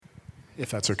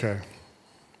if that's okay.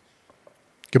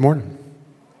 Good morning.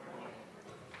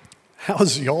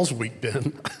 How's y'all's week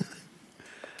been?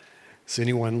 Is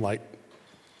anyone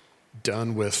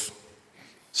done with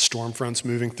storm fronts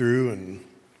moving through and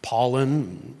pollen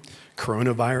and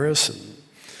coronavirus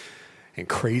and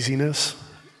craziness?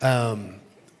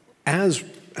 As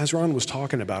Ron was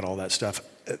talking about all that stuff,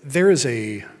 there is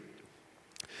a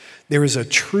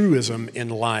truism in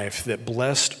life that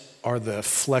blessed are the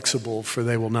flexible, for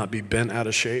they will not be bent out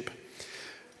of shape.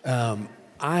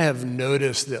 I have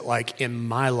noticed that in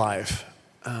my life,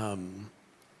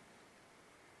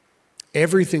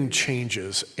 everything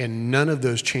changes, and none of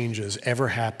those changes ever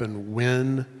happen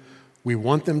when we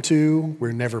want them to.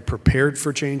 We're never prepared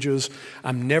for changes.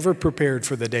 I'm never prepared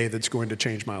for the day that's going to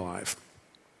change my life.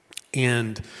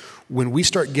 And when we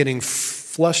start getting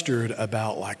flustered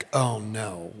about oh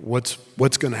no, what's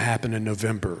going to happen in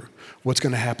November? What's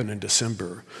going to happen in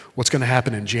December? What's going to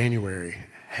happen in January?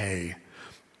 Hey,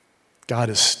 God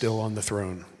is still on the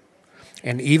throne.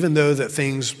 And even though that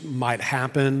things might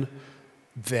happen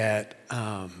that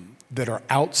are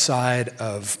outside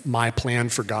of my plan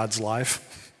for God's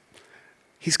life,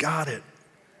 He's got it.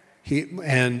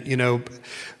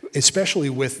 Especially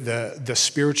with the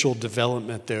spiritual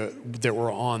development that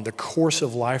we're on, the course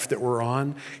of life that we're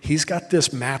on, He's got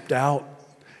this mapped out.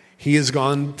 He has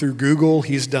gone through Google.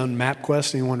 He's done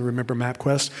MapQuest. Anyone remember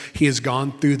MapQuest? He has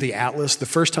gone through the atlas. The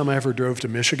first time I ever drove to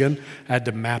Michigan, I had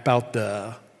to map out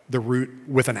the route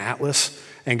with an atlas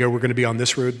and go, we're going to be on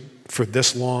this road for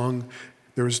this long.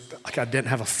 There was, I didn't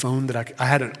have a phone I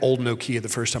had an old Nokia the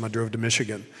first time I drove to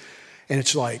Michigan. And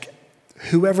it's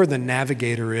whoever the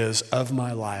navigator is of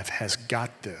my life has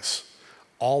got this.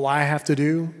 All I have to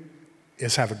do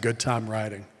is have a good time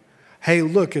riding. Hey,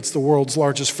 look, it's the world's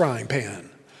largest frying pan.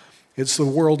 It's the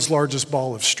world's largest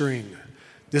ball of string.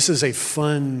 This is a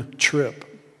fun trip,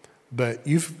 but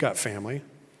you've got family.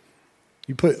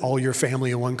 You put all your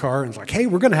family in one car and it's hey,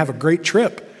 we're going to have a great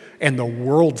trip. And the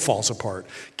world falls apart.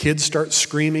 Kids start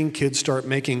screaming. Kids start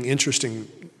making interesting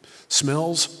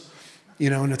smells,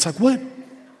 and it's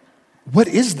what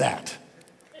is that?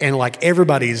 And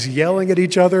everybody's yelling at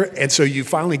each other. And so you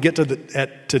finally get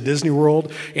to Disney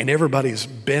World and everybody's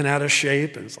bent out of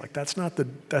shape. And it's that's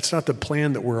not the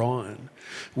plan that we're on.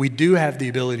 We do have the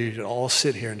ability to all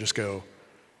sit here and just go,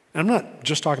 and I'm not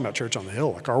just talking about Church on the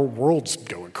Hill. Our world's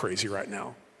going crazy right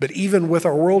now. But even with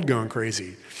our world going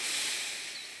crazy,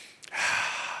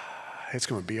 it's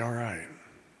going to be all right.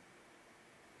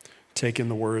 Take in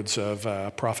the words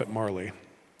of Prophet Marley.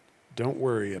 Don't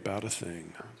worry about a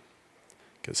thing,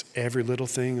 because every little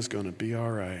thing is going to be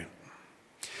all right.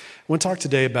 I want to talk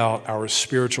today about our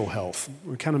spiritual health.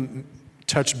 We kind of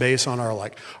touch base on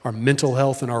our mental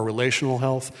health and our relational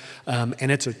health.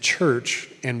 And it's a church,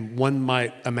 and one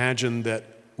might imagine that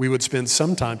we would spend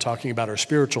some time talking about our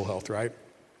spiritual health, right?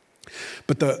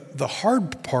 But the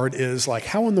hard part is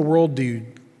how in the world do you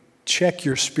check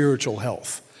your spiritual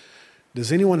health?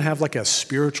 Does anyone have a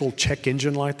spiritual check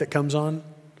engine light that comes on?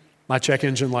 My check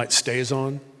engine light stays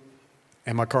on,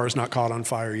 and my car is not caught on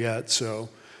fire yet, so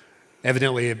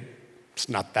evidently it's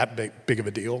not that big of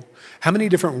a deal. How many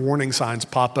different warning signs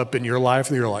pop up in your life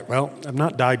and you're well, I've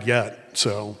not died yet,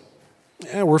 so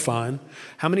we're fine?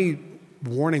 How many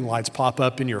warning lights pop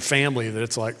up in your family that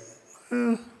it's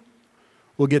we'll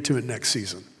get to it next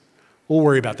season? We'll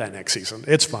worry about that next season.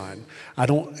 It's fine. I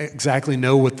don't exactly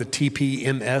know what the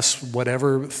TPMS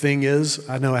whatever thing is.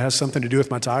 I know it has something to do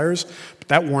with my tires, but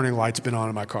that warning light's been on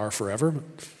in my car forever.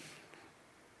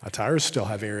 My tires still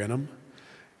have air in them.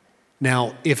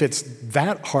 Now, if it's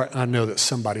that hard, I know that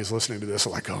somebody's listening to this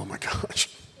oh my gosh,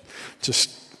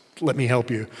 just let me help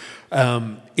you.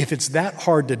 If it's that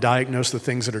hard to diagnose the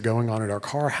things that are going on in our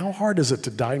car, how hard is it to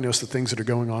diagnose the things that are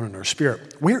going on in our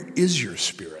spirit? Where is your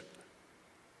spirit?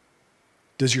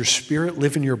 Does your spirit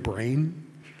live in your brain?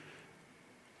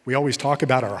 We always talk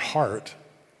about our heart.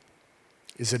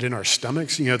 Is it in our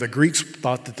stomachs? The Greeks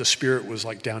thought that the spirit was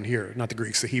down here. Not the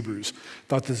Greeks, the Hebrews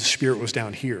thought that the spirit was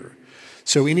down here.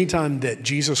 So anytime that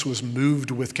Jesus was moved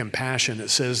with compassion,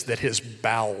 it says that his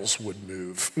bowels would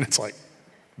move. And it's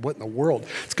what in the world?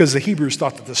 It's because the Hebrews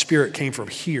thought that the spirit came from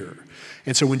here.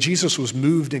 And so when Jesus was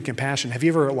moved in compassion, have you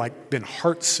ever been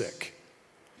heartsick?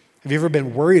 Have you ever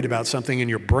been worried about something and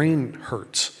your brain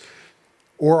hurts?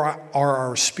 Or are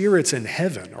our spirits in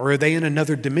heaven? Or are they in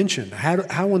another dimension?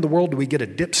 How in the world do we get a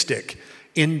dipstick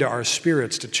into our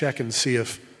spirits to check and see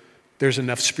if there's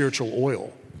enough spiritual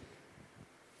oil?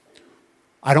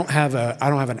 I don't have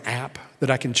an app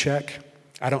that I can check.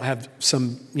 I don't have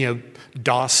some,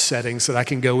 DOS settings that I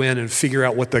can go in and figure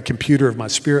out what the computer of my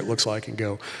spirit looks like and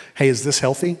go, hey, is this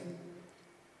healthy?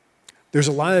 There's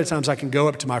a lot of times I can go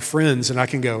up to my friends and I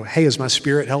can go, hey, is my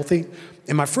spirit healthy?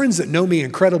 And my friends that know me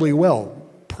incredibly well,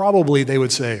 probably they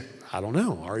would say, I don't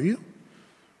know, are you?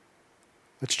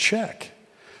 Let's check.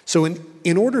 So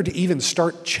in order to even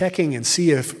start checking and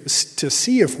see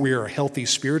if we are healthy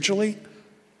spiritually,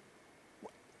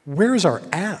 where's our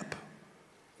app?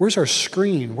 Where's our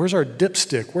screen? Where's our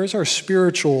dipstick? Where's our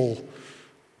spiritual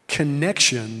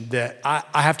connection that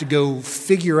I have to go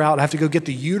figure out? I have to go get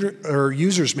the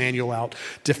user's manual out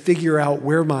to figure out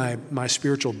where my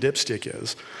spiritual dipstick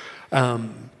is. I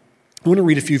want to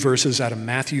read a few verses out of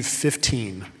Matthew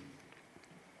 15.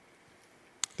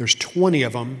 There's 20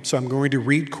 of them, so I'm going to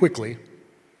read quickly.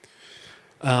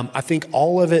 I think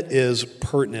all of it is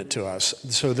pertinent to us.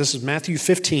 So this is Matthew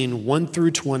 15, 1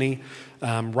 through 20.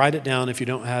 Write it down if you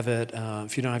don't have it.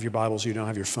 If you don't have your Bibles, you don't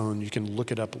have your phone, you can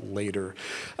look it up later.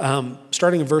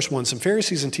 Starting in verse 1, some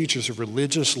Pharisees and teachers of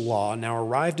religious law now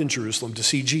arrived in Jerusalem to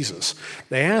see Jesus.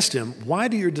 They asked him, why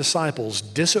do your disciples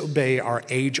disobey our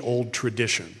age-old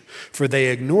tradition? For they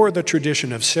ignore the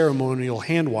tradition of ceremonial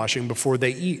hand-washing before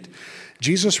they eat.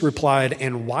 Jesus replied,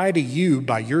 and why do you,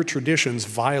 by your traditions,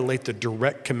 violate the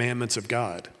direct commandments of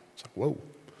God? It's like, whoa.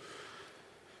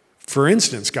 For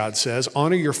instance, God says,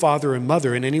 honor your father and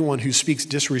mother, and anyone who speaks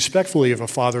disrespectfully of a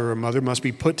father or mother must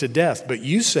be put to death. But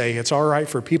you say it's all right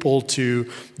for people to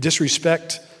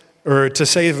disrespect or to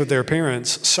say of their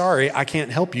parents, sorry, I can't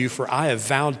help you, for I have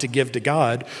vowed to give to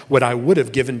God what I would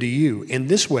have given to you. In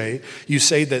this way, you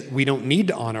say that we don't need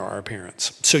to honor our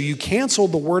parents. So you cancel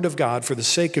the word of God for the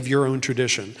sake of your own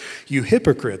tradition. You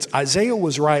hypocrites, Isaiah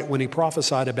was right when he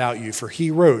prophesied about you, for he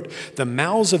wrote, the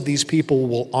mouths of these people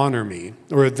will honor me,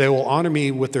 or they will honor me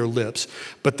with their lips,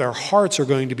 but their hearts are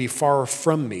going to be far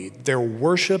from me. Their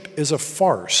worship is a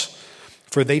farce.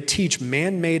 For they teach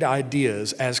man-made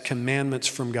ideas as commandments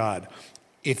from God.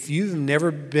 If you've never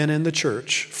been in the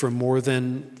church for more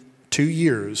than 2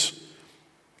 years,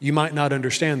 you might not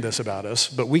understand this about us,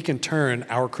 but we can turn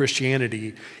our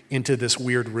Christianity into this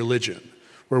weird religion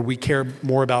where we care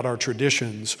more about our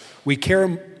traditions. We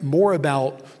care more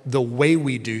about the way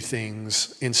we do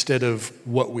things instead of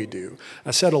what we do.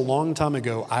 I said a long time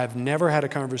ago, I've never had a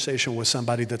conversation with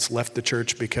somebody that's left the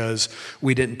church because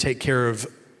we didn't take care of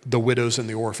the widows and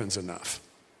the orphans enough.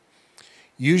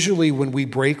 Usually when we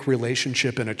break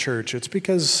relationship in a church, it's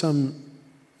because some,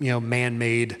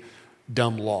 man-made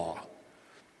dumb law.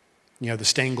 The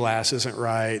stained glass isn't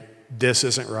right, this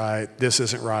isn't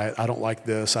right, I don't like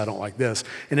this, I don't like this.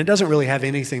 And it doesn't really have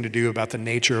anything to do about the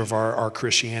nature of our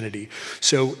Christianity.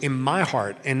 So in my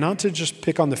heart, and not to just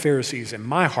pick on the Pharisees, in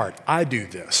my heart, I do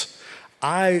this.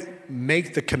 I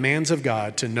make the commands of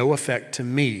God to no effect to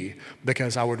me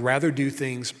because I would rather do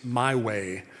things my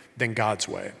way than God's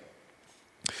way.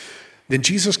 Then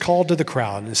Jesus called to the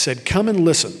crowd and said, come and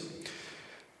listen.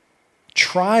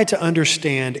 Try to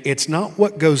understand it's not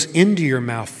what goes into your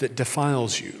mouth that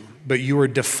defiles you, but you are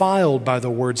defiled by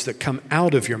the words that come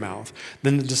out of your mouth.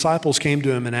 Then the disciples came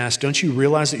to him and asked, don't you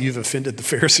realize that you've offended the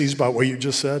Pharisees by what you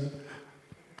just said?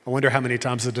 I wonder how many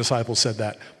times the disciples said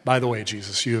that. By the way,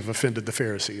 Jesus, you have offended the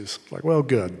Pharisees. Like, well,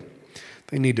 good.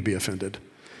 They need to be offended.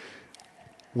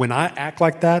 When I act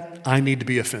like that, I need to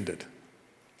be offended.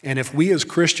 And if we as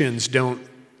Christians don't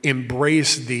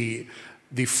embrace the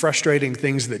frustrating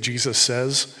things that Jesus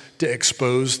says to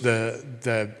expose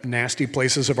the nasty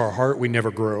places of our heart, we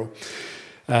never grow.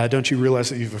 Don't you realize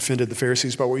that you've offended the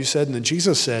Pharisees by what you said? And then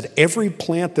Jesus said, every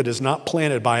plant that is not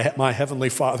planted by my heavenly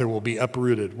Father will be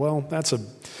uprooted. Well, that's a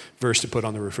verse to put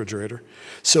on the refrigerator.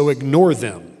 So ignore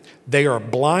them. They are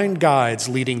blind guides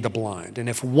leading the blind. And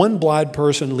if one blind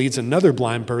person leads another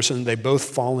blind person, they both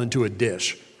fall into a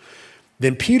ditch.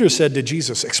 Then Peter said to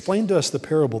Jesus, explain to us the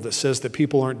parable that says that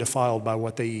people aren't defiled by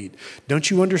what they eat. Don't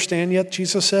you understand yet?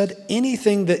 Jesus said,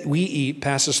 anything that we eat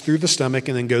passes through the stomach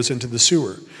and then goes into the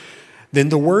sewer. But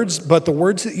the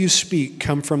words that you speak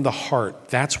come from the heart.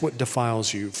 That's what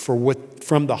defiles you.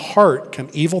 From the heart come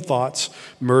evil thoughts,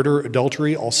 murder,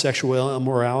 adultery, all sexual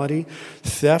immorality,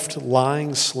 theft,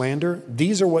 lying, slander.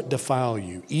 These are what defile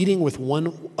you. Eating with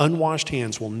unwashed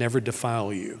hands will never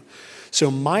defile you.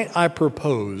 So might I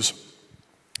propose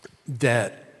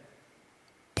that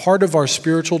part of our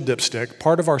spiritual dipstick,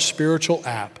 part of our spiritual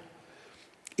app,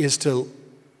 is to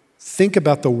think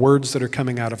about the words that are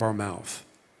coming out of our mouth.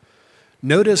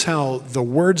 Notice how the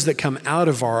words that come out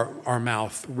of our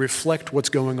mouth reflect what's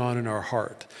going on in our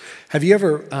heart. Have you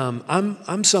ever,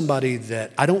 I'm somebody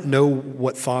that I don't know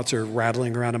what thoughts are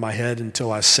rattling around in my head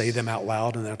until I say them out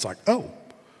loud, and that's like, oh,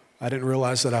 I didn't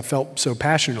realize that I felt so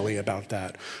passionately about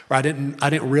that. Or I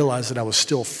didn't realize that I was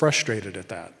still frustrated at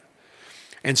that.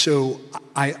 And so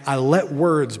I let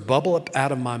words bubble up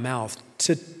out of my mouth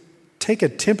take a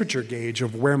temperature gauge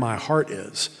of where my heart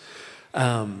is.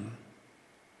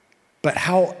 But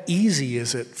how easy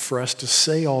is it for us to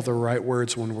say all the right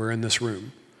words when we're in this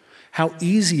room? How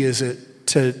easy is it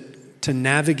to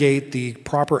navigate the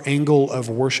proper angle of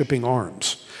worshiping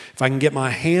arms? If I can get my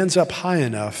hands up high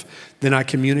enough, then I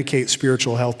communicate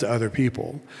spiritual health to other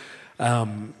people. I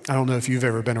don't know if you've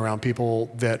ever been around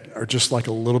people that are just like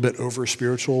a little bit over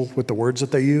spiritual with the words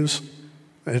that they use.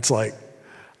 It's like,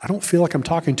 I don't feel like I'm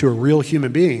talking to a real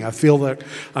human being. I feel like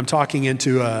I'm talking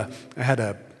into I had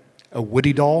a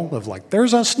Woody doll of like,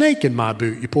 there's a snake in my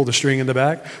boot. You pull the string in the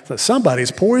back, so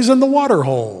somebody's poisoned the water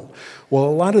hole. Well,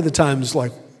 a lot of the times,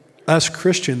 like us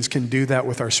Christians can do that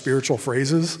with our spiritual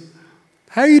phrases.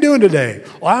 How are you doing today?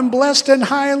 Well, I'm blessed and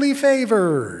highly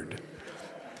favored.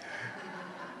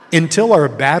 Until our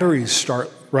batteries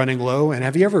start running low. And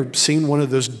have you ever seen one of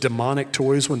those demonic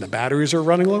toys when the batteries are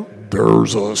running low?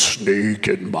 There's a snake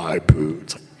in my boot.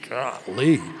 It's like,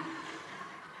 golly.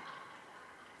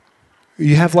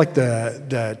 You have like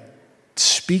the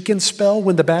speak and spell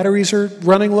when the batteries are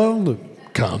running low.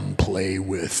 Come play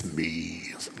with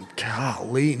me.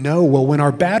 Golly, no. Well, when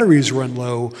our batteries run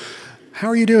low, how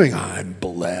are you doing? I'm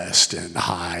blessed and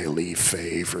highly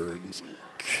favored.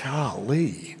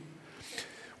 Golly.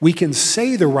 We can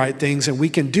say the right things and we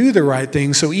can do the right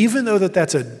things. So even though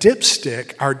that's a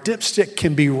dipstick, our dipstick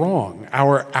can be wrong.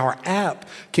 Our app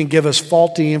can give us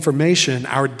faulty information.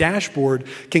 Our dashboard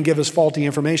can give us faulty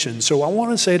information. So I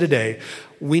want to say today,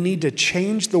 we need to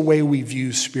change the way we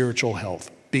view spiritual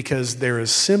health, because there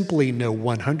is simply no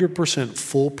 100%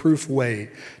 foolproof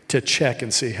way to check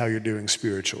and see how you're doing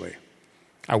spiritually.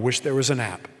 I wish there was an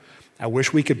app. I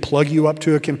wish we could plug you up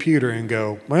to a computer and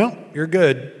go, well, you're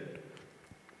good.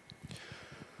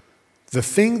 The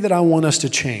thing that I want us to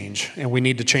change, and we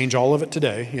need to change all of it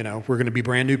today, we're going to be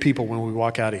brand new people when we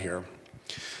walk out of here.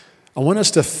 I want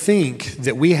us to think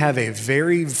that we have a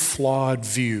very flawed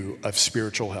view of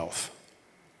spiritual health.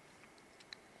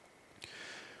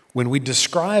 When we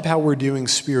describe how we're doing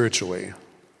spiritually,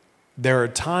 there are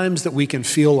times that we can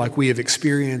feel like we have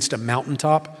experienced a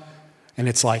mountaintop, and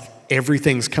it's like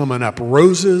everything's coming up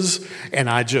roses, and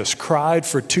I just cried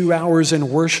for 2 hours in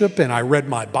worship, and I read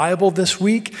my Bible this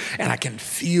week, and I can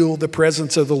feel the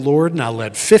presence of the Lord, and I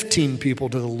led 15 people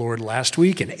to the Lord last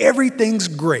week, and everything's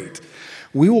great.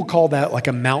 We will call that like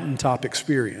a mountaintop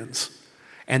experience.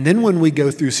 And then when we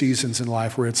go through seasons in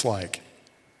life where it's like,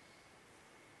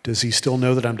 does he still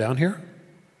know that I'm down here?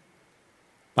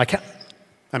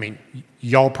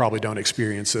 Y'all probably don't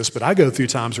experience this, but I go through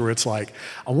times where it's like,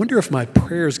 I wonder if my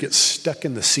prayers get stuck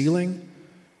in the ceiling.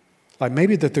 Like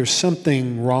maybe that there's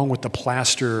something wrong with the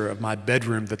plaster of my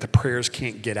bedroom that the prayers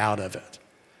can't get out of it.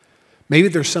 Maybe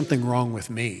there's something wrong with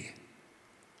me.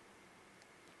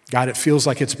 God, it feels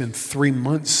like it's been 3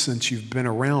 months since you've been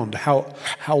around. How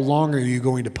long are you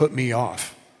going to put me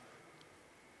off?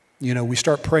 We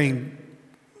start praying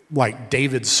like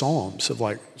David's Psalms of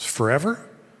like, forever?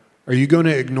 Are you going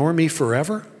to ignore me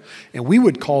forever? And we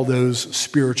would call those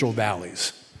spiritual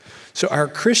valleys. So our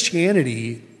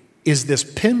Christianity is this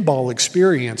pinball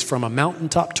experience from a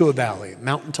mountaintop to a valley,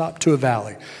 mountaintop to a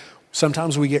valley.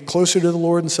 Sometimes we get closer to the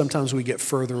Lord and sometimes we get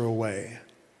further away.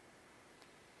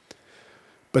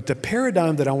 But the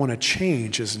paradigm that I want to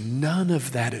change is none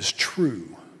of that is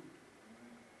true.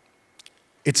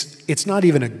 It's not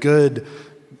even a good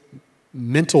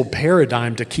mental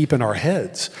paradigm to keep in our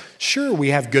heads. Sure, we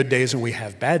have good days and we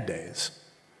have bad days,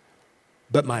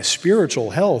 but my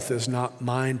spiritual health is not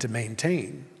mine to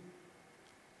maintain.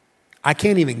 I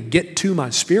can't even get to my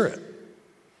spirit.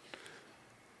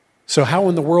 So how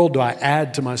in the world do I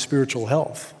add to my spiritual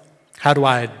health? How do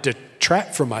I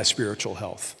detract from my spiritual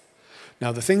health?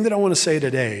 Now, the thing that I want to say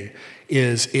today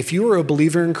is if you are a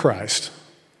believer in Christ,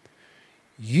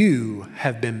 you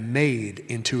have been made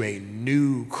into a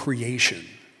new creation.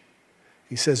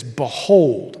 He says,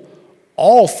 behold,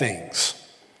 all things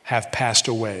have passed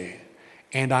away,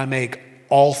 and I make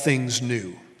all things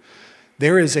new.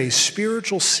 There is a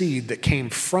spiritual seed that came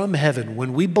from heaven.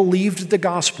 When we believed the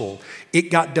gospel,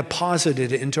 it got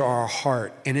deposited into our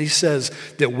heart. And he says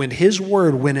that when his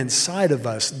word went inside of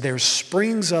us, there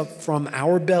springs up from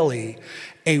our belly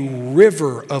a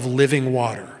river of living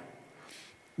water.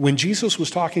 When Jesus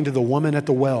was talking to the woman at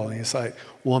the well, he's like,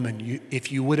 woman,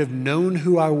 if you would have known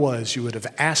who I was, you would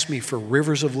have asked me for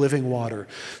rivers of living water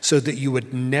so that you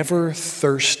would never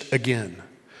thirst again.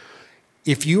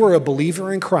 If you are a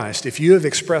believer in Christ, if you have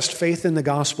expressed faith in the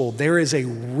gospel, there is a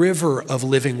river of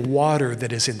living water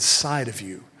that is inside of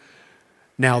you.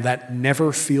 Now, that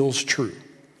never feels true.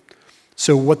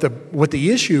 So what the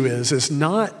issue is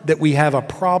not that we have a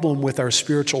problem with our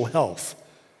spiritual health.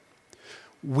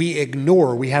 we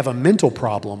ignore, we have a mental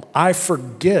problem. I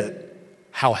forget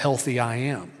how healthy I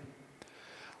am.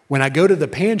 When I go to the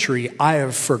pantry, I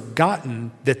have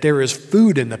forgotten that there is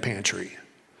food in the pantry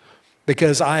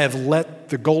because I have let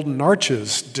the golden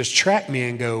arches distract me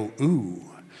and go, ooh,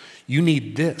 you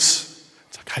need this.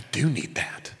 It's like, I do need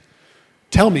that.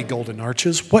 Tell me, golden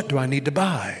arches, what do I need to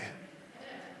buy?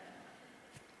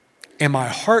 And my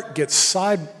heart gets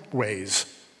sideways.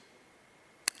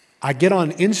 I get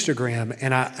on Instagram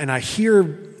and I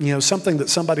hear, something that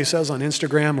somebody says on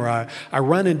Instagram, or I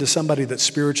run into somebody that's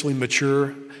spiritually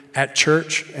mature at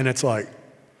church, and it's like,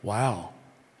 wow,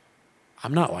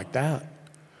 I'm not like that.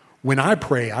 When I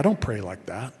pray, I don't pray like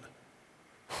that.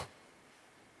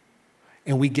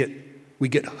 And we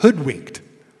get hoodwinked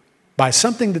by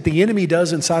something that the enemy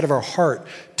does inside of our heart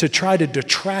to try to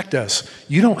detract us.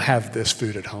 You don't have this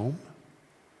food at home.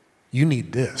 You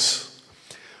need this.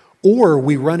 Or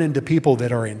we run into people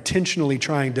that are intentionally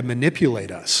trying to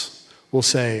manipulate us. We'll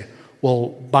say, well,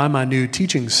 buy my new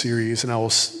teaching series and I'll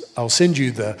send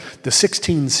you the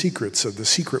 16 secrets of the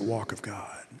secret walk of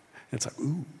God. And it's like,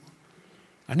 ooh,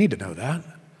 I need to know that.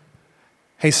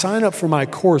 Hey, sign up for my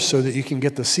course so that you can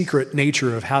get the secret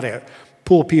nature of how to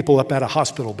pull people up out of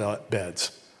hospital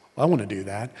beds. Well, I want to do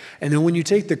that. And then when you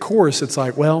take the course, it's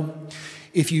like, well,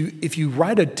 if you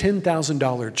write a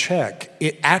 $10,000 check,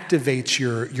 it activates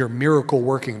your miracle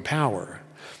working power.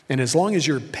 And as long as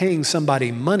you're paying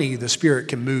somebody money, the Spirit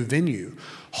can move in you.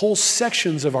 Whole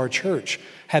sections of our church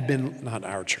have been, not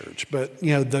our church, but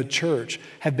the church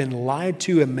have been lied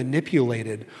to and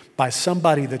manipulated by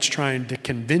somebody that's trying to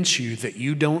convince you that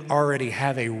you don't already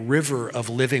have a river of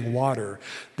living water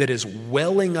that is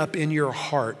welling up in your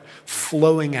heart,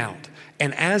 flowing out.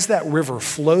 And as that river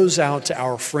flows out to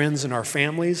our friends and our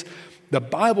families, the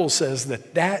Bible says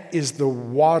that is the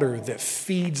water that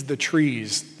feeds the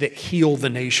trees that heal the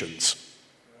nations.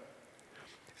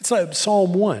 It's like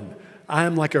Psalm 1. I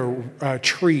am like a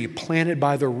tree planted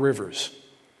by the rivers.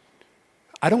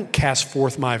 I don't cast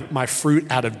forth my fruit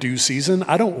out of due season.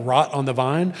 I don't rot on the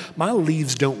vine. My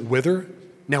leaves don't wither.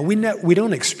 Now, we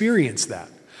don't experience that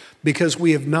because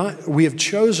we have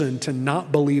chosen to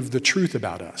not believe the truth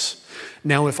about us.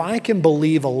 Now, if I can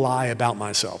believe a lie about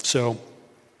myself, so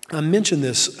I mention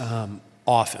this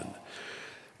often,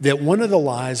 that one of the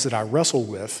lies that I wrestle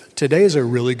with, today is a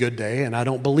really good day and I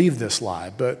don't believe this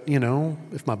lie, but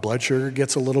if my blood sugar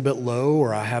gets a little bit low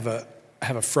or I have a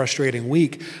frustrating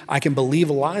week, I can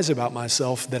believe lies about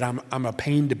myself that I'm a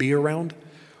pain to be around.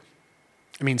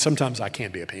 I mean, sometimes I can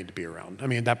be a pain to be around.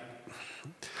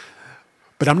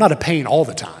 But I'm not a pain all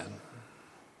the time.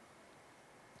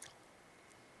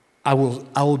 I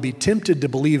will be tempted to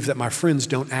believe that my friends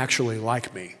don't actually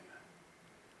like me.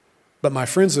 But my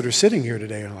friends that are sitting here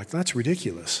today are like, that's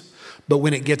ridiculous. But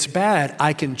when it gets bad,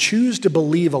 I can choose to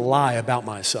believe a lie about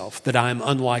myself, that I'm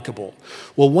unlikable.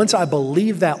 Well, once I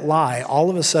believe that lie,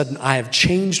 all of a sudden I have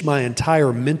changed my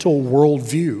entire mental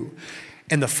worldview.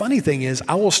 And the funny thing is,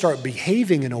 I will start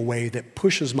behaving in a way that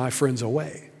pushes my friends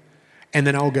away. And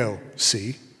then I'll go,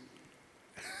 see?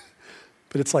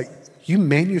 But it's like, you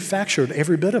manufactured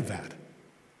every bit of that.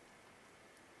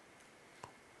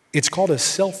 It's called a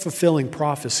self-fulfilling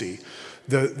prophecy.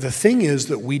 The thing is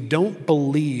that we don't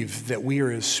believe that we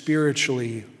are as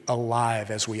spiritually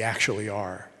alive as we actually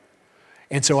are.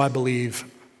 And so I believe,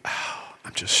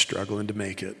 I'm just struggling to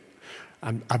make it.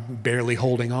 I'm barely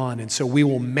holding on. And so we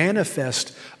will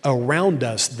manifest around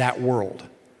us that world.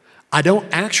 I don't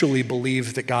actually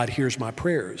believe that God hears my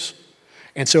prayers.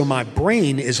 And so my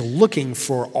brain is looking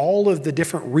for all of the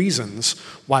different reasons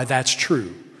why that's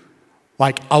true.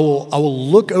 Like I will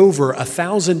look over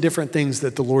 1,000 different things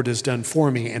that the Lord has done for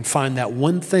me and find that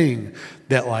one thing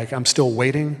that like I'm still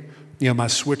waiting. My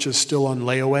Switch is still on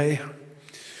layaway.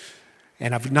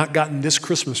 And I've not gotten this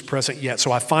Christmas present yet.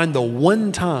 So I find the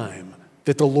one time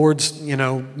that the Lord's,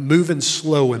 moving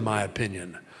slow in my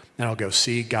opinion. And I'll go,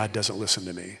 see, God doesn't listen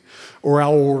to me. Or I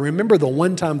will remember the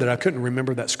one time that I couldn't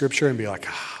remember that scripture and be like,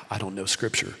 I don't know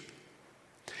scripture.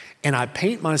 And I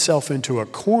paint myself into a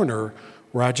corner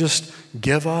where I just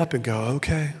give up and go,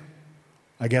 okay,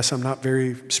 I guess I'm not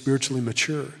very spiritually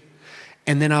mature.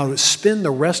 And then I would spend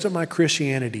the rest of my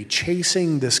Christianity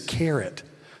chasing this carrot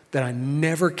that I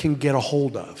never can get a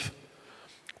hold of.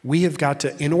 We have got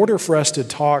to, in order for us to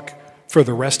talk for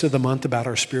the rest of the month about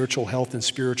our spiritual health and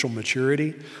spiritual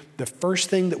maturity, the first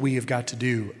thing that we have got to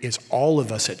do is all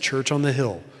of us at Church on the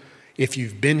Hill. If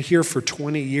you've been here for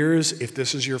 20 years, if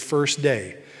this is your first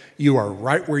day, you are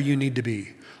right where you need to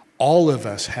be. All of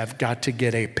us have got to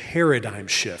get a paradigm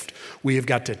shift. We have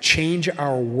got to change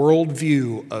our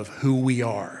worldview of who we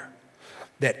are.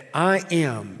 that I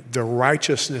am the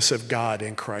righteousness of God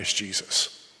in Christ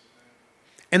Jesus.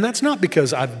 And that's not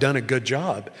because I've done a good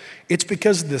job. It's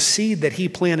because of the seed that he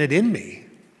planted in me.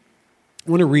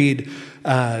 I want to read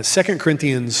 2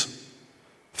 Corinthians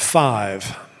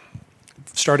 5,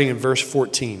 starting in verse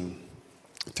 14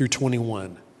 through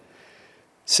 21. It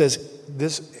says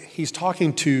this, he's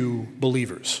talking to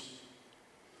believers.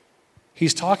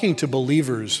 He's talking to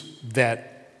believers that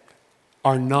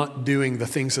are not doing the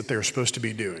things that they're supposed to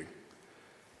be doing.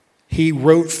 He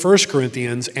wrote 1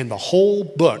 Corinthians, and the whole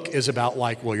book is about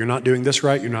like, well, you're not doing this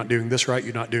right, you're not doing this right,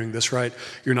 you're not doing this right,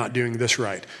 you're not doing this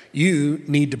right. You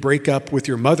need to break up with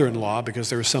your mother-in-law because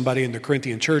there was somebody in the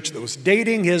Corinthian church that was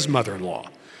dating his mother-in-law.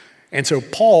 And so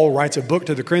Paul writes a book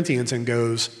to the Corinthians and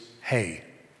goes, hey,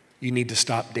 you need to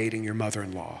stop dating your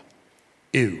mother-in-law.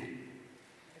 Ew.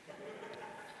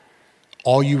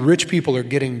 All you rich people are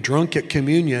getting drunk at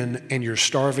communion and you're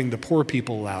starving the poor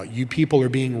people out. You people are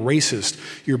being racist.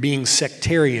 You're being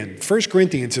sectarian. 1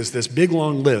 Corinthians is this big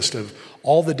long list of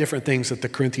all the different things that the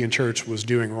Corinthian church was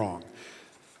doing wrong.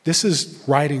 This is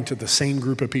writing to the same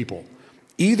group of people.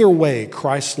 Either way,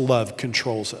 Christ's love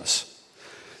controls us.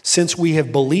 Since we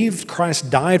have believed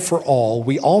Christ died for all,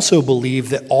 we also believe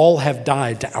that all have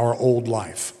died to our old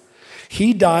life.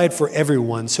 He died for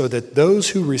everyone so that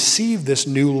those who receive this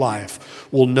new life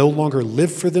will no longer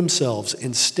live for themselves.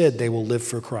 Instead, they will live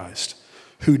for Christ,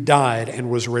 who died and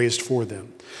was raised for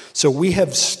them. So we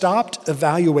have stopped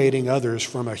evaluating others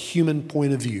from a human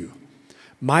point of view.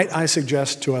 Might I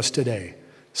suggest to us today,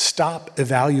 stop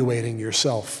evaluating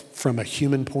yourself from a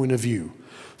human point of view.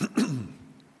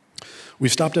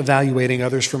 We've stopped evaluating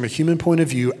others from a human point of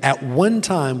view. At one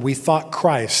time, we thought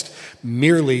Christ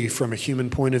merely from a human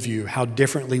point of view, how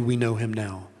differently we know him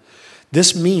now.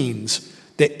 This means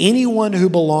that anyone who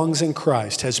belongs in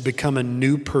Christ has become a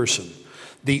new person.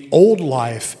 The old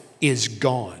life is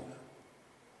gone.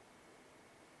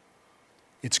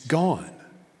 It's gone.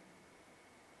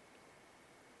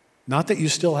 Not that you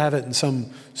still have it in some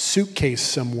suitcase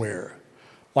somewhere.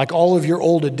 Like all of your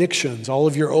old addictions, all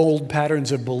of your old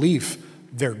patterns of belief,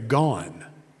 they're gone.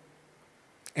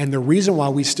 And the reason why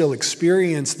we still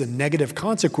experience the negative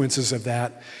consequences of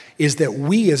that is that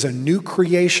we as a new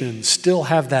creation still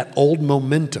have that old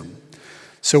momentum.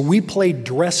 So we play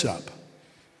dress up.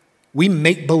 We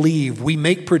make believe. We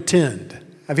make pretend.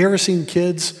 Have you ever seen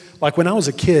kids? Like when I was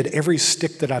a kid, every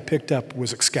stick that I picked up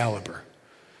was Excalibur.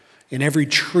 And every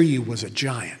tree was a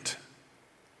giant.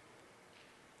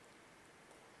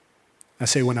 I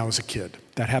say when I was a kid.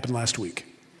 That happened last week.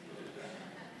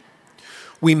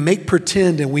 We make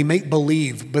pretend and we make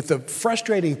believe, but the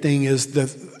frustrating thing is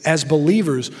that as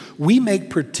believers, we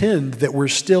make pretend that we're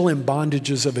still in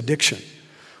bondages of addiction.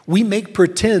 We make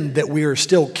pretend that we are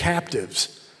still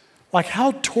captives. Like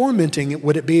how tormenting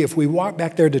would it be if we walked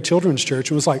back there to children's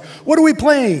church and was like, what are we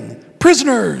playing?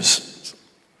 Prisoners.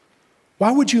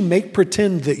 Why would you make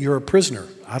pretend that you're a prisoner?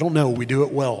 I don't know, we do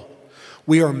it well.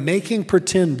 We are making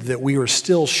pretend that we are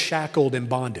still shackled in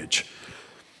bondage.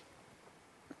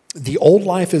 The old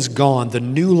life is gone, the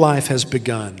new life has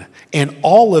begun. And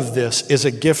all of this is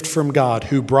a gift from God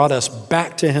who brought us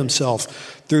back to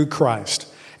himself through Christ.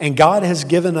 And God has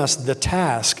given us the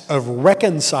task of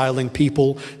reconciling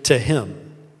people to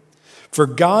him. For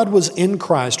God was in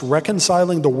Christ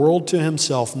reconciling the world to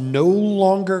himself, no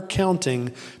longer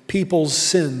counting people's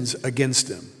sins against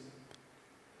them.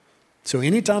 So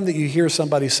anytime that you hear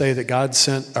somebody say that God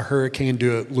sent a hurricane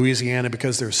to Louisiana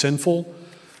because they're sinful,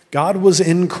 God was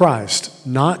in Christ,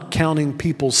 not counting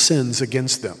people's sins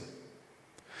against them.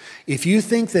 If you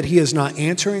think that he is not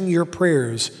answering your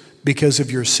prayers because of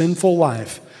your sinful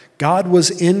life, God was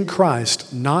in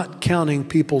Christ, not counting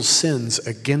people's sins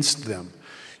against them.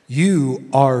 You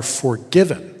are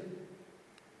forgiven.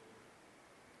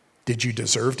 Did you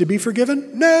deserve to be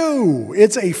forgiven? No,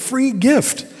 it's a free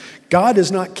gift. God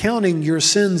is not counting your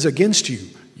sins against you.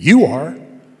 You are.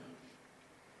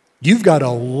 You've got a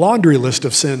laundry list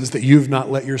of sins that you've not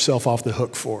let yourself off the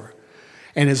hook for.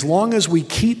 And as long as we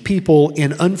keep people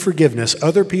in unforgiveness,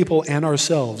 other people and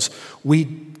ourselves, we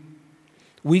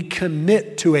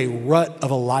commit to a rut of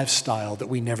a lifestyle that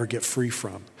we never get free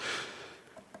from.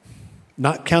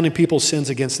 Not counting people's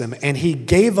sins against them. And he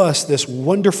gave us this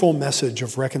wonderful message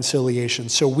of reconciliation.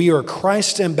 So we are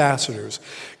Christ's ambassadors.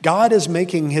 God is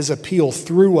making his appeal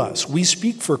through us. We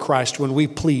speak for Christ when we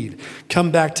plead, come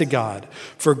back to God.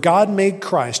 For God made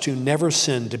Christ, who never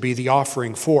sinned, to be the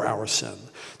offering for our sin,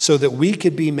 so that we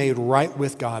could be made right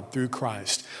with God through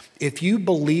Christ. If you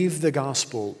believe the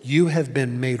gospel, you have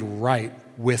been made right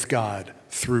with God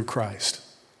through Christ.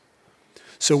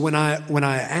 So when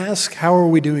I ask, how are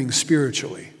we doing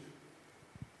spiritually?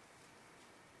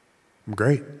 I'm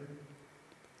great.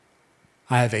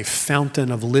 I have a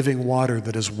fountain of living water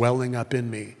that is welling up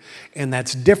in me. And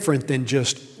that's different than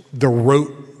just the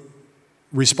rote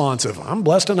response of, I'm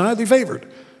blessed and highly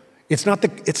favored. It's not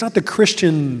the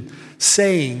Christian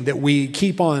saying that we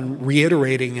keep on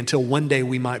reiterating until one day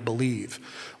we might believe.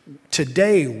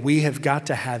 Today, we have got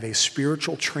to have a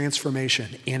spiritual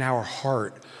transformation in our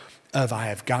heart of, I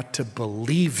have got to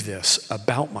believe this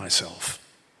about myself.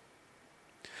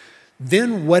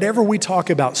 Then whatever we talk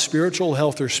about spiritual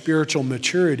health or spiritual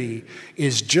maturity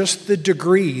is just the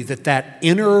degree that that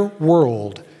inner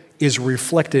world is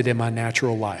reflected in my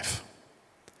natural life.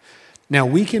 Now,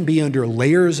 we can be under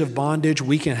layers of bondage.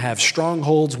 We can have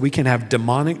strongholds. We can have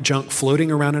demonic junk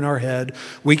floating around in our head.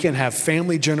 We can have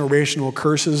family generational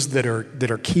curses that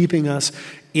are keeping us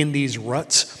in these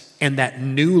ruts, and that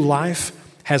new life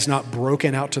has not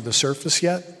broken out to the surface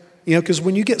yet. You know, because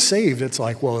when you get saved, it's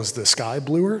like, well, is the sky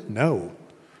bluer? No.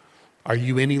 Are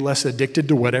you any less addicted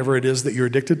to whatever it is that you're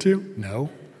addicted to?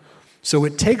 No. So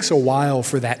it takes a while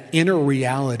for that inner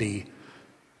reality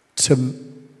to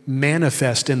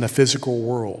manifest in the physical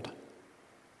world.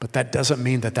 But that doesn't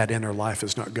mean that that inner life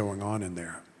is not going on in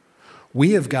there.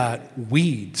 We have got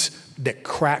weeds that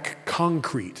crack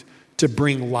concrete to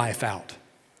bring life out.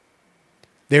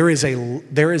 There is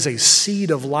a seed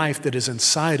of life that is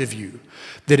inside of you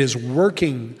that is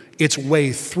working its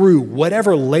way through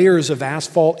whatever layers of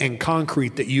asphalt and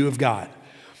concrete that you have got.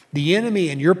 The enemy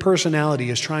in your personality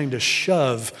is trying to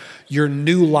shove your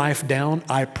new life down.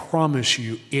 I promise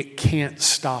you, it can't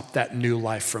stop that new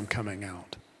life from coming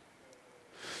out.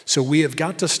 So we have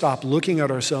got to stop looking at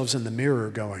ourselves in the mirror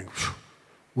going,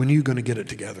 when are you going to get it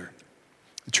together?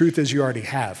 The truth is you already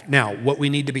have. Now, what we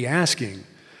need to be asking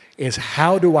is,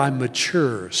 how do I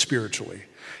mature spiritually?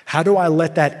 How do I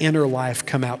let that inner life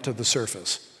come out to the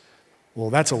surface? Well,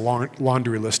 that's a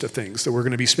laundry list of things that we're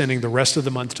going to be spending the rest of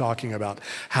the month talking about.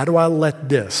 How do I let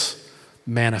this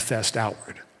manifest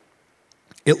outward?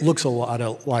 It looks a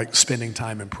lot like spending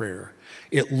time in prayer.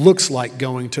 It looks like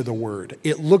going to the Word.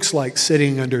 It looks like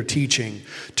sitting under teaching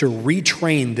to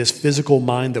retrain this physical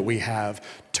mind that we have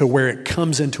to where it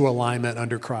comes into alignment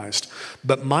under Christ.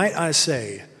 But might I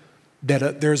say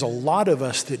that there's a lot of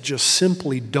us that just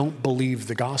simply don't believe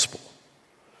the gospel.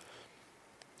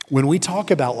 When we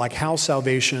talk about like how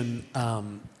salvation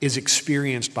is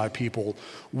experienced by people,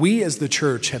 we as the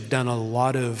church have done a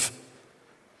lot of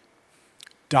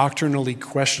doctrinally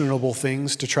questionable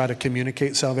things to try to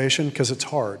communicate salvation because it's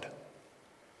hard.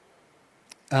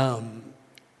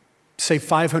 Say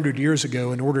 500 years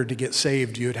ago, in order to get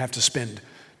saved, you'd have to spend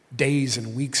days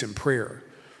and weeks in prayer.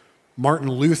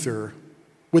 Martin Luther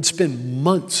would spend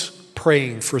months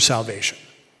praying for salvation.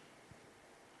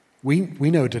 We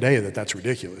know today that that's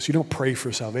ridiculous. You don't pray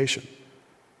for salvation.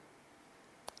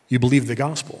 You believe the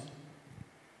gospel.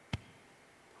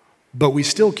 But we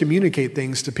still communicate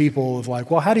things to people of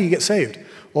like, well, how do you get saved?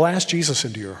 Well, ask Jesus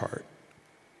into your heart.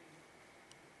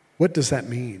 What does that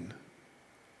mean?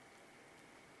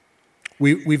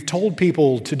 We've told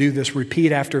people to do this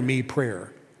repeat after me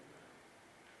prayer.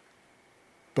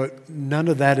 But none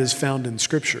of that is found in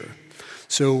Scripture.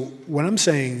 So what I'm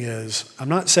saying is, I'm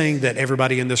not saying that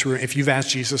everybody in this room, if you've asked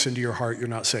Jesus into your heart, you're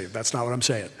not saved. That's not what I'm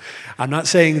saying. I'm not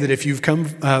saying that if you've come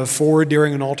forward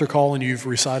during an altar call and you've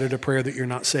recited a prayer that you're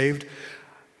not saved.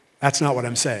 That's not what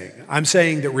I'm saying. I'm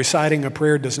saying that reciting a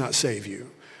prayer does not save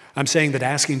you. I'm saying that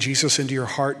asking Jesus into your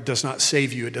heart does not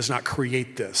save you. It does not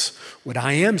create this. What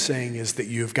I am saying is that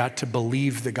you've got to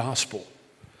believe the gospel.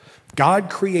 God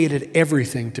created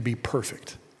everything to be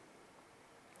perfect.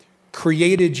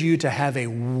 Created you to have a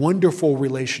wonderful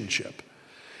relationship.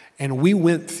 And we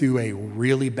went through a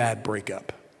really bad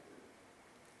breakup.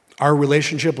 Our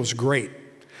relationship was great.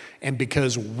 And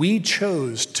because we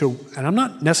chose to, and I'm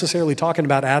not necessarily talking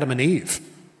about Adam and Eve,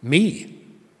 me.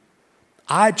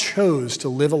 I chose to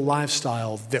live a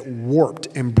lifestyle that warped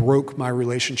and broke my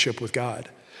relationship with God.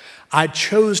 I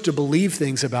chose to believe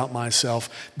things about myself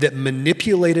that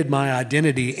manipulated my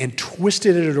identity and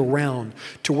twisted it around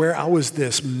to where I was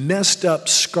this messed up,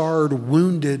 scarred,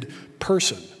 wounded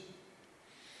person.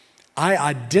 I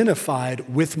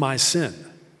identified with my sin,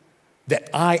 that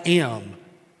I am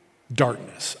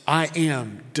darkness. I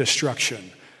am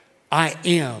destruction. I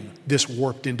am this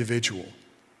warped individual.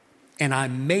 And I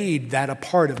made that a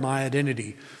part of my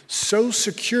identity so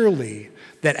securely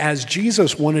that as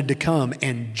Jesus wanted to come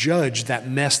and judge that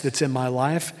mess that's in my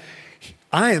life,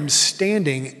 I am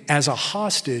standing as a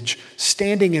hostage,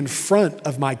 standing in front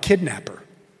of my kidnapper.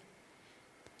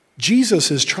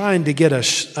 Jesus is trying to get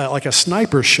like a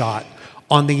sniper shot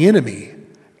on the enemy,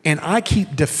 and I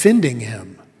keep defending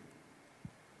him.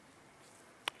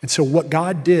 And so what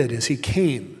God did is he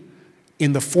came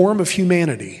in the form of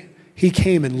humanity. He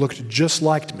came and looked just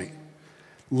like me,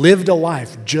 lived a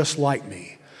life just like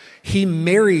me. He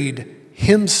married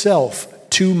himself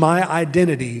to my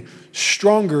identity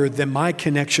stronger than my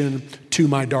connection to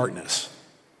my darkness.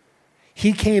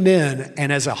 He came in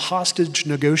and as a hostage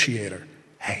negotiator,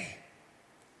 hey,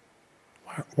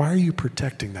 why are you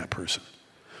protecting that person?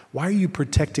 Why are you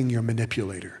protecting your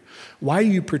manipulator? Why are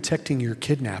you protecting your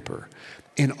kidnapper?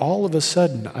 And all of a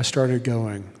sudden, I started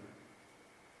going,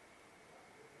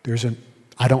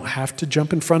 I don't have to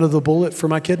jump in front of the bullet for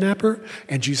my kidnapper?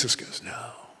 And Jesus goes,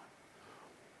 no.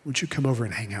 Won't you come over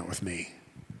and hang out with me?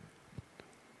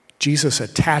 Jesus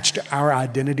attached our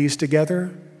identities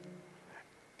together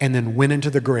and then went into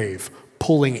the grave,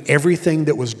 pulling everything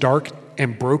that was dark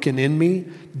and broken in me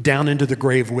down into the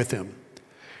grave with him.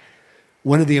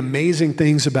 One of the amazing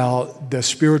things about the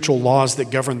spiritual laws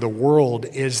that govern the world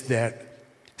is that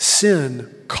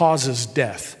sin causes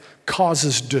death,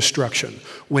 causes destruction.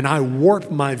 When I warp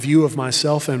my view of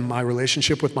myself and my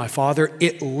relationship with my Father,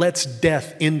 it lets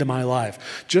death into my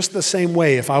life. Just the same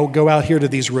way, if I would go out here to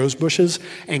these rose bushes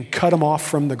and cut them off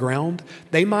from the ground,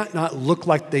 they might not look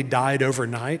like they died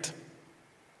overnight,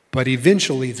 but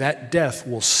eventually that death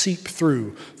will seep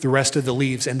through the rest of the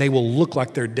leaves and they will look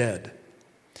like they're dead.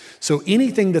 So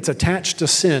anything that's attached to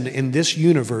sin in this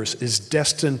universe is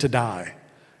destined to die.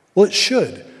 Well, it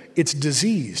should. It's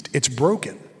diseased. It's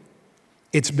broken.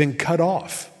 It's been cut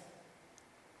off.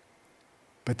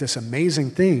 But this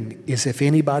amazing thing is if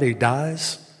anybody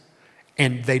dies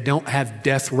and they don't have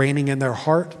death reigning in their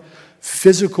heart,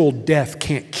 physical death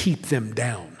can't keep them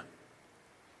down.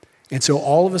 And so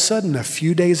all of a sudden, a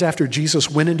few days after Jesus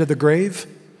went into the grave,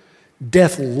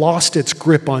 death lost its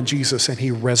grip on Jesus and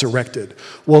he resurrected.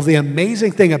 Well, the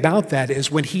amazing thing about that is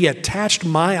when he attached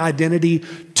my identity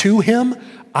to him,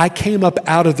 I came up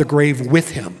out of the grave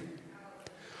with him.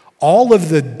 All of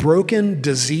the broken,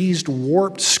 diseased,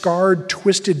 warped, scarred,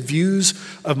 twisted views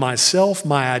of myself,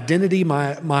 my identity,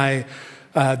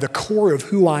 the core of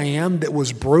who I am that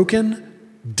was broken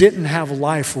didn't have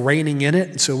life reigning in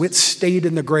it, so it stayed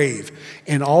in the grave.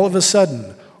 And all of a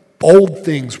sudden, old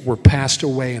things were passed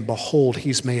away, and behold,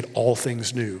 he's made all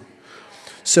things new.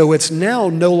 So it's now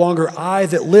no longer I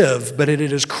that live, but it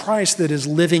is Christ that is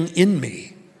living in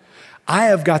me. I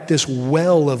have got this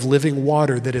well of living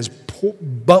water that is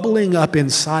bubbling up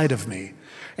inside of me.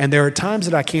 And there are times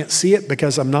that I can't see it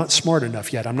because I'm not smart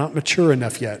enough yet. I'm not mature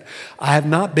enough yet. I have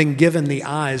not been given the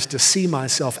eyes to see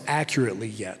myself accurately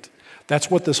yet. That's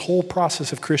what this whole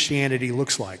process of Christianity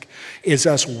looks like, is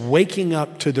us waking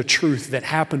up to the truth that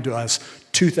happened to us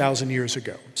 2,000 years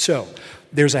ago. So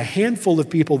there's a handful of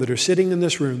people that are sitting in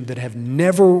this room that have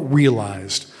never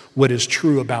realized what is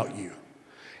true about you,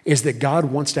 is that God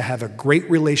wants to have a great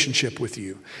relationship with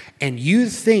you. And you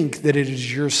think that it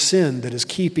is your sin that is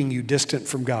keeping you distant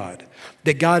from God,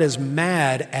 that God is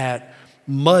mad at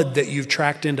mud that you've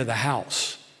tracked into the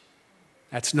house.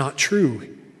 That's not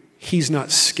true. He's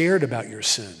not scared about your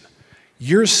sin.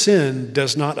 Your sin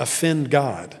does not offend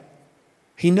God.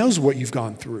 He knows what you've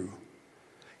gone through.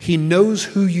 He knows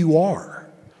who you are.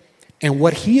 And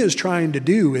what he is trying to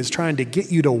do is trying to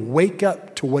get you to wake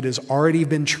up to what has already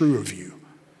been true of you.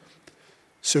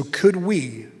 So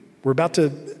we're about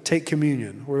to take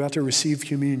communion. We're about to receive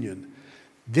communion.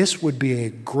 This would be a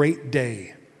great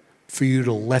day for you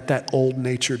to let that old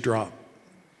nature drop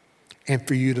and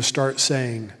for you to start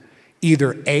saying,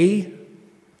 either A,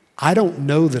 I don't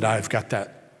know that I've got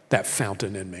that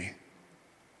fountain in me.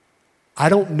 I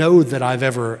don't know that I've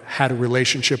ever had a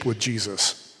relationship with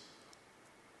Jesus.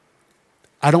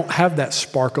 I don't have that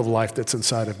spark of life that's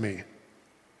inside of me.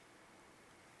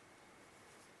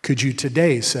 Could you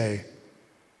today say,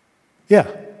 yeah,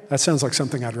 that sounds like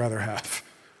something I'd rather have?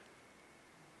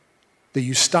 That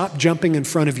you stop jumping in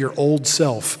front of your old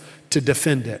self to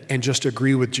defend it and just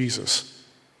agree with Jesus.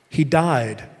 He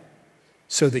died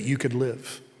so that you could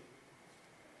live.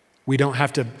 We don't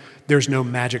have to, there's no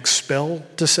magic spell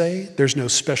to say, there's no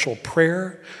special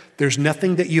prayer, there's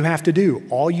nothing that you have to do.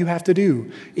 All you have to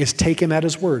do is take him at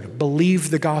his word, believe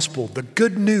the gospel, the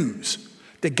good news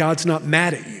that God's not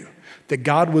mad at you, that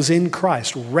God was in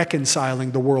Christ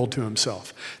reconciling the world to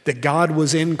himself, that God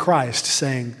was in Christ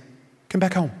saying, come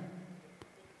back home.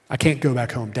 I can't go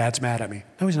back home. Dad's mad at me.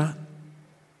 No, he's not.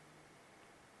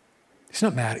 He's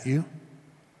not mad at you.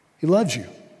 He loves you.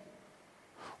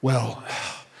 Well,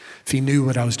 if he knew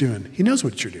what I was doing, he knows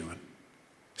what you're doing.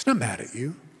 He's not mad at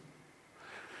you.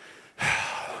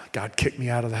 God kicked me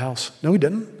out of the house. No, he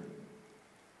didn't.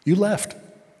 You left.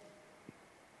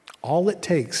 All it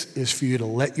takes is for you to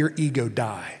let your ego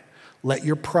die. Let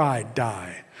your pride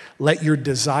die. Let your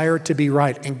desire to be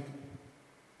right. And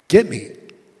get me,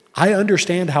 I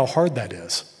understand how hard that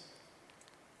is.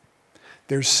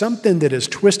 There's something that is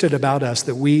twisted about us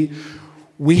that we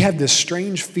have this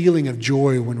strange feeling of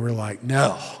joy when we're like,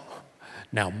 no,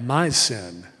 now my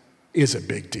sin is a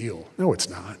big deal. No, it's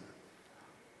not.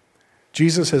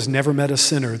 Jesus has never met a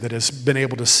sinner that has been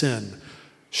able to sin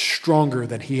stronger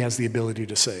than he has the ability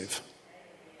to save.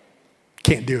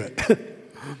 Can't do it.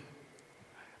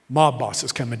 Mob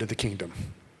bosses come into the kingdom.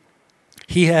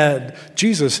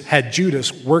 Jesus had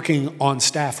Judas working on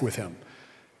staff with him.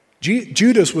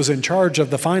 Judas was in charge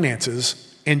of the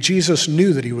finances, and Jesus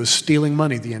knew that he was stealing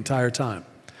money the entire time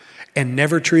and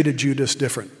never treated Judas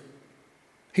different.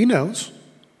 He knows.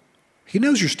 He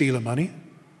knows you're stealing money.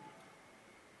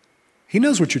 He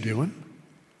knows what you're doing.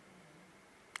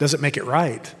 Doesn't make it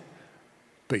right,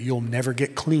 but you'll never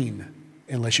get clean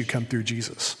unless you come through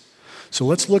Jesus. So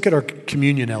let's look at our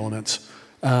communion elements.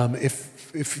 I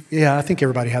think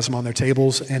everybody has them on their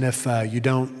tables, and if you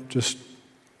don't, just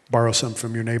borrow some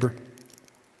from your neighbor.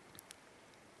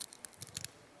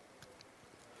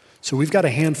 So we've got a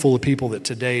handful of people that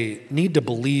today need to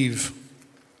believe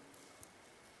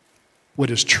what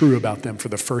is true about them for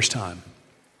the first time.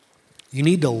 You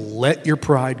need to let your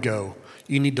pride go.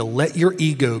 You need to let your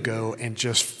ego go and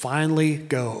just finally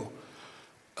go,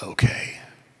 okay.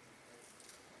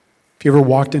 If you ever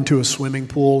walked into a swimming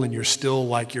pool and you're still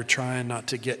like you're trying not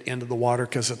to get into the water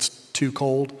because it's too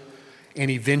cold, and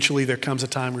eventually there comes a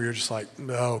time where you're just like,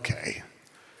 okay.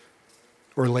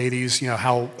 Or ladies,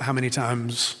 how many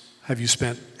times have you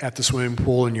spent at the swimming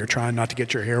pool and you're trying not to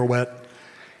get your hair wet?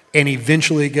 And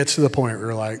eventually it gets to the point where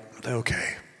you're like,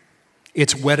 okay,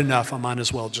 it's wet enough, I might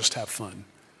as well just have fun.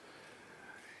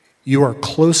 You are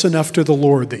close enough to the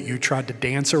Lord that you tried to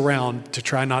dance around to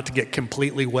try not to get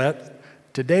completely wet.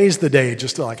 Today's the day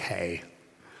just to hey,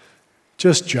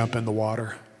 just jump in the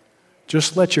water.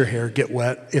 Just let your hair get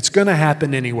wet. It's going to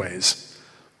happen anyways.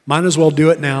 Might as well do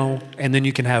it now, and then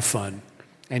you can have fun,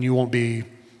 and you won't be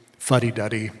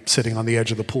fuddy-duddy sitting on the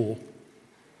edge of the pool.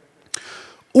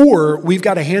 Or we've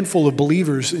got a handful of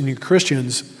believers and you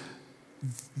Christians,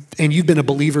 and you've been a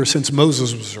believer since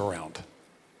Moses was around,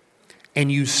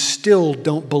 and you still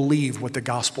don't believe what the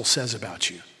gospel says about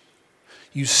you.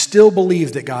 You still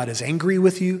believe that God is angry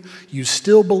with you. You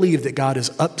still believe that God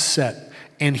is upset,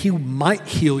 and he might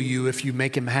heal you if you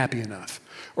make him happy enough,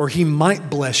 or he might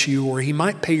bless you, or he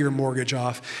might pay your mortgage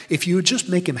off if you would just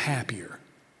make him happier.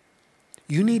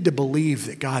 You need to believe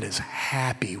that God is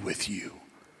happy with you,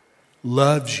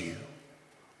 loves you,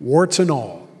 warts and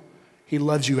all. He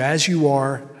loves you as you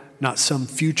are, not some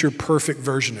future perfect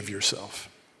version of yourself.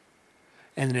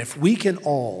 And if we can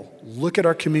all look at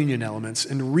our communion elements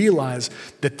and realize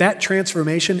that that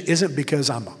transformation isn't because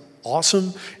I'm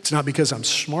awesome, it's not because I'm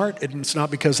smart, it's not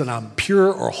because that I'm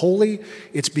pure or holy,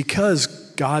 it's because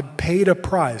God paid a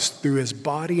price through his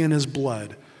body and his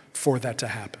blood for that to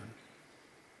happen.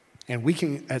 And we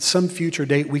can, at some future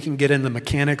date, we can get in the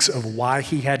mechanics of why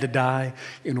he had to die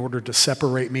in order to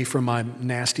separate me from my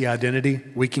nasty identity.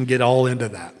 We can get all into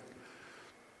that.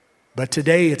 But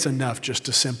today it's enough just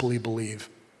to simply believe.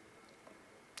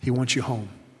 He wants you home.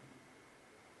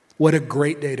 What a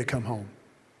great day to come home.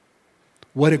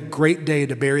 What a great day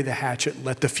to bury the hatchet and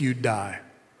let the feud die.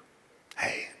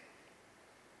 Hey.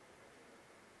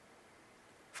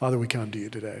 Father, we come to you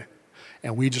today,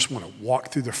 and we just want to walk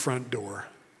through the front door.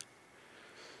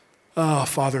 Oh,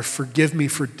 Father, forgive me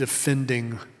for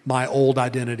defending my old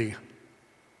identity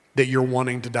that you're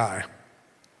wanting to die.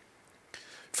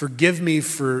 Forgive me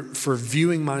for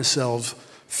viewing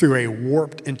myself through a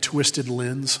warped and twisted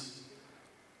lens.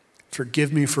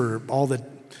 Forgive me for all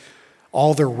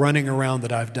the running around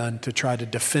that I've done to try to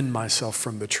defend myself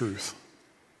from the truth.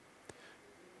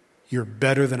 You're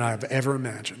better than I've ever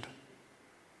imagined.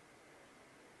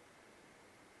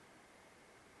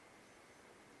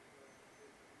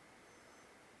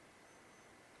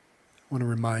 I want to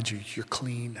remind you, you're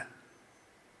clean.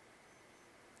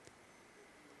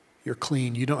 You're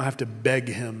clean. You don't have to beg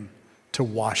him to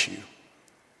wash you.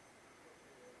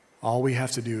 All we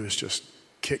have to do is just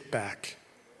kick back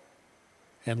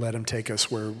and let him take us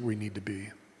where we need to be.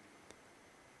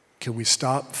 Can we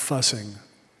stop fussing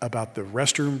about the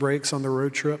restroom breaks on the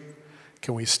road trip?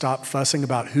 Can we stop fussing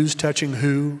about who's touching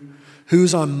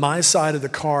who's on my side of the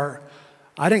car?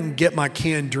 I didn't get my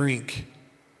canned drink.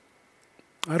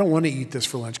 I don't want to eat this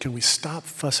for lunch. Can we stop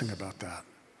fussing about that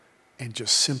and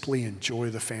just simply enjoy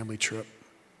the family trip?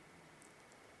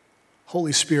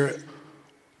 Holy Spirit,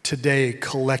 today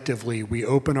collectively we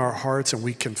open our hearts and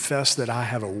we confess that I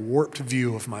have a warped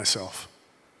view of myself.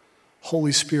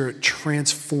 Holy Spirit,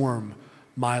 transform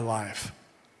my life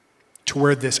to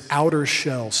where this outer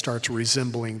shell starts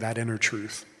resembling that inner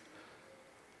truth.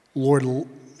 Lord,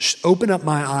 open up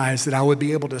my eyes that I would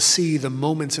be able to see the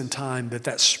moments in time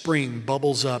that spring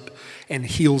bubbles up and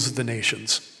heals the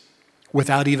nations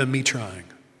without even me trying.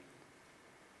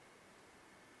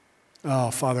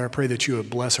 Oh, Father, I pray that you would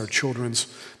bless our children's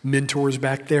mentors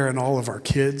back there and all of our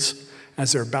kids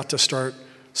as they're about to start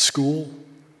school.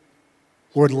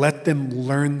 Lord, let them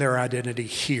learn their identity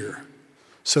here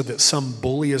so that some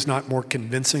bully is not more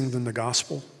convincing than the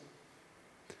gospel,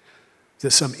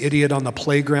 that some idiot on the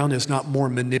playground is not more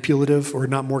manipulative or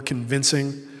not more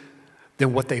convincing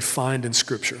than what they find in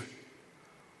Scripture.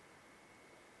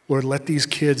 Lord, let these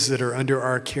kids that are under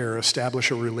our care establish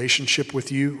a relationship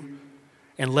with you,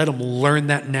 and let them learn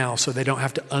that now so they don't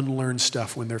have to unlearn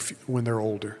stuff when they're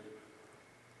older.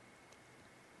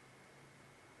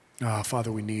 Ah,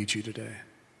 Father, we need you today.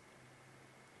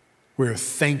 We're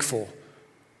thankful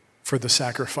for the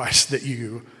sacrifice that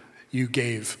you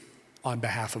gave on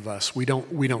behalf of us. We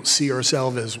don't see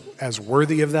ourselves as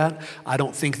worthy of that. I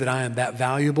don't think that I am that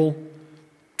valuable.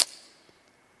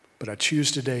 But I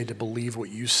choose today to believe what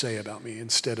you say about me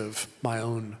instead of my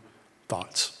own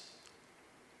thoughts.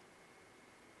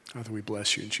 Father, we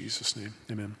bless you in Jesus' name.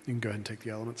 Amen. You can go ahead and take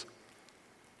the elements.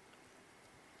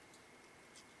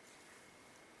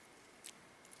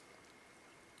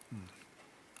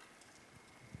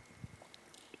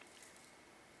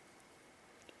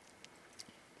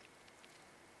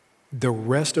 The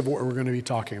rest of what we're going to be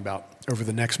talking about over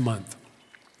the next month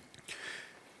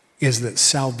is that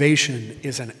salvation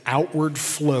is an outward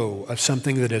flow of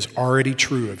something that is already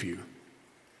true of you.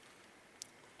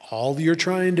 All you're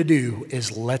trying to do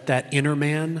is let that inner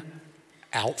man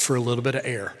out for a little bit of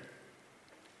air.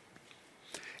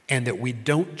 And that we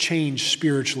don't change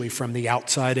spiritually from the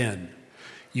outside in.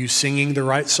 You singing the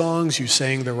right songs, you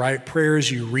saying the right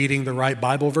prayers, you reading the right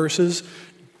Bible verses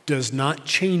does not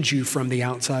change you from the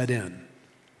outside in.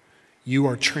 You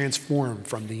are transformed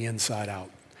from the inside out.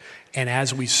 And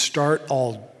as we start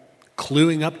all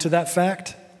cluing up to that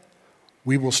fact,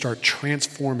 we will start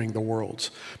transforming the worlds,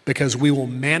 because we will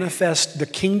manifest the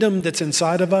kingdom that's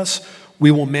inside of us. We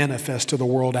will manifest to the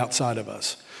world outside of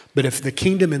us. But if the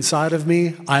kingdom inside of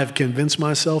me, I have convinced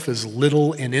myself is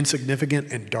little and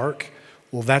insignificant and dark,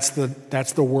 well, that's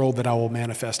the world that I will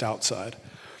manifest outside.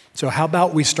 So how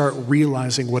about we start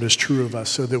realizing what is true of us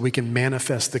so that we can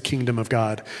manifest the kingdom of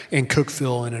God in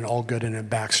Cookeville and in Allgood and in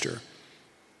Baxter,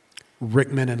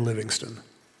 Rickman and Livingston,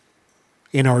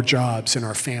 in our jobs, in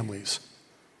our families.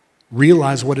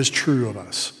 Realize what is true of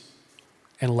us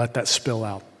and let that spill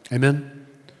out. Amen?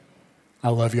 I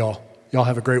love y'all. Y'all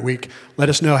have a great week. Let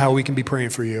us know how we can be praying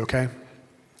for you, okay?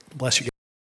 Bless you guys.